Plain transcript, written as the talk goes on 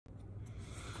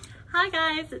Hi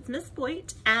guys, it's Miss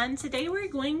Boyt, and today we're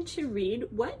going to read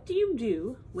What Do You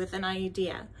Do with an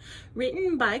Idea?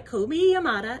 Written by Kobe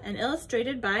Yamada and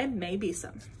illustrated by May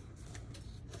Beeson.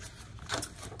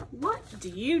 What do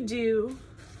you do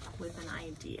with an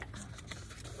idea?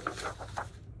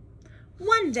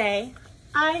 One day,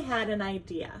 I had an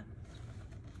idea.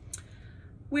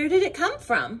 Where did it come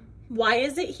from? Why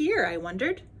is it here? I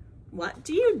wondered. What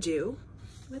do you do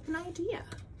with an idea?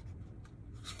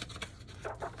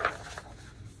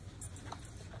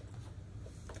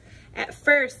 At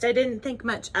first, I didn't think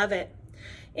much of it.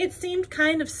 It seemed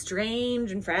kind of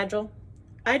strange and fragile.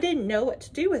 I didn't know what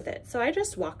to do with it, so I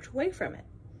just walked away from it.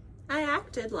 I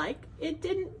acted like it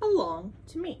didn't belong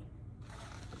to me.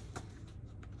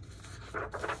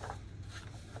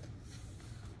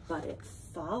 But it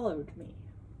followed me.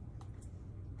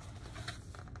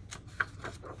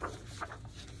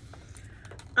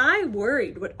 I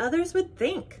worried what others would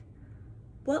think.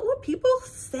 What would people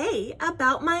say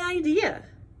about my idea?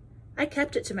 I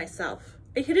kept it to myself.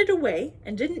 I hid it away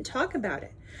and didn't talk about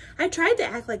it. I tried to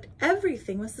act like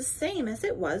everything was the same as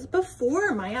it was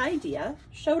before my idea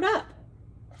showed up.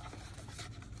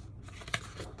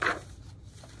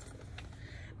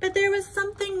 But there was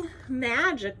something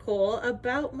magical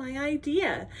about my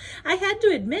idea. I had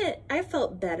to admit, I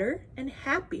felt better and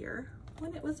happier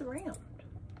when it was around.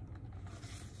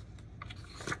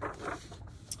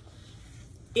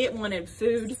 It wanted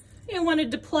food. It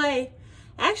wanted to play.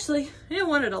 Actually, it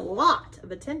wanted a lot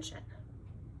of attention.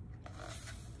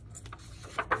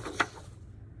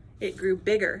 It grew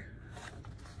bigger,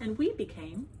 and we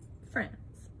became friends.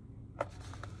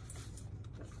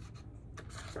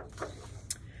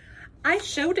 I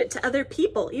showed it to other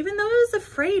people, even though I was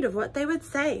afraid of what they would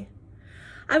say.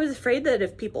 I was afraid that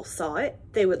if people saw it,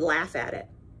 they would laugh at it.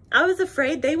 I was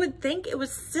afraid they would think it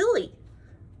was silly,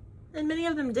 and many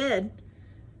of them did.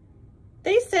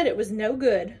 They said it was no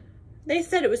good. They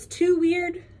said it was too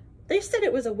weird. They said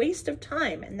it was a waste of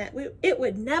time and that it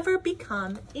would never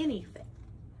become anything.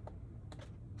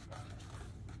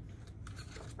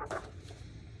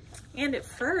 And at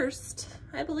first,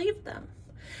 I believed them.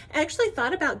 I actually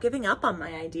thought about giving up on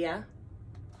my idea.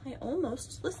 I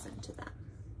almost listened to them.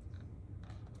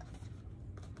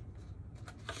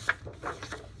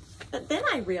 But then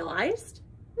I realized,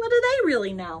 what do they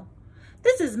really know?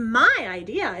 This is my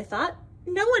idea, I thought.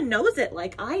 No one knows it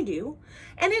like I do,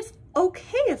 and it's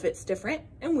okay if it's different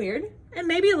and weird and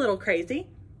maybe a little crazy.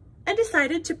 I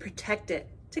decided to protect it,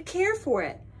 to care for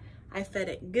it. I fed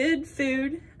it good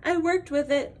food, I worked with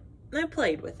it, I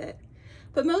played with it.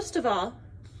 But most of all,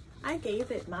 I gave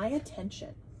it my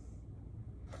attention.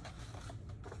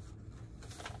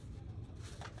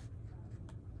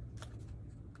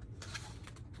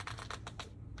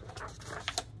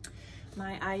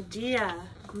 My idea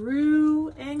grew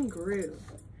and grew,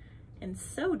 and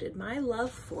so did my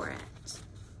love for it.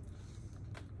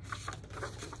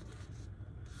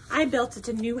 I built it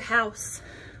a new house,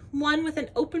 one with an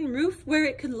open roof where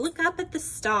it could look up at the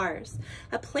stars,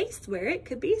 a place where it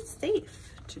could be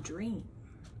safe to dream.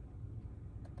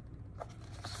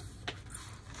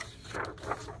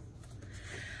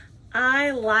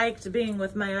 I liked being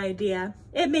with my idea.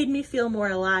 It made me feel more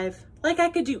alive, like I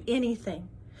could do anything.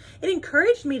 It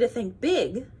encouraged me to think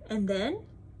big and then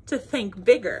to think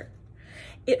bigger.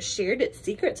 It shared its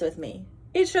secrets with me.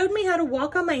 It showed me how to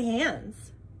walk on my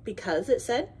hands because it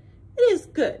said it is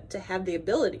good to have the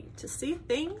ability to see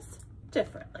things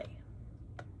differently.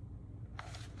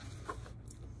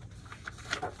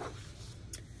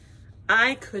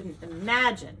 I couldn't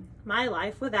imagine my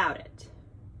life without it.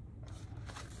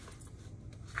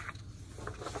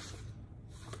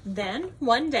 Then,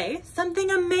 one day, something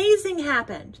amazing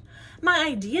happened. My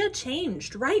idea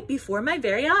changed right before my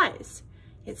very eyes.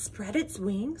 It spread its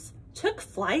wings, took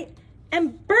flight,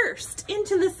 and burst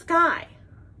into the sky.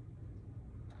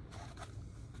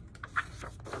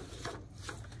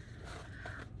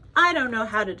 I don't know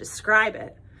how to describe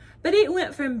it, but it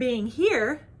went from being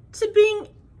here to being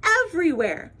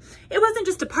everywhere. It wasn't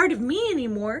just a part of me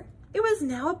anymore. It was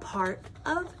now a part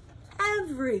of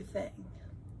everything.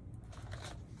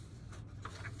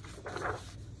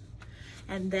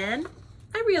 And then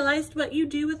I realized what you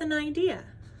do with an idea.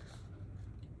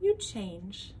 You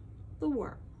change the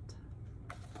world.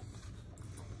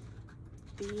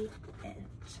 The end.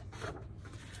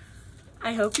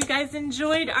 I hope you guys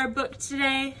enjoyed our book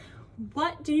today.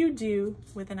 What do you do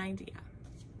with an idea?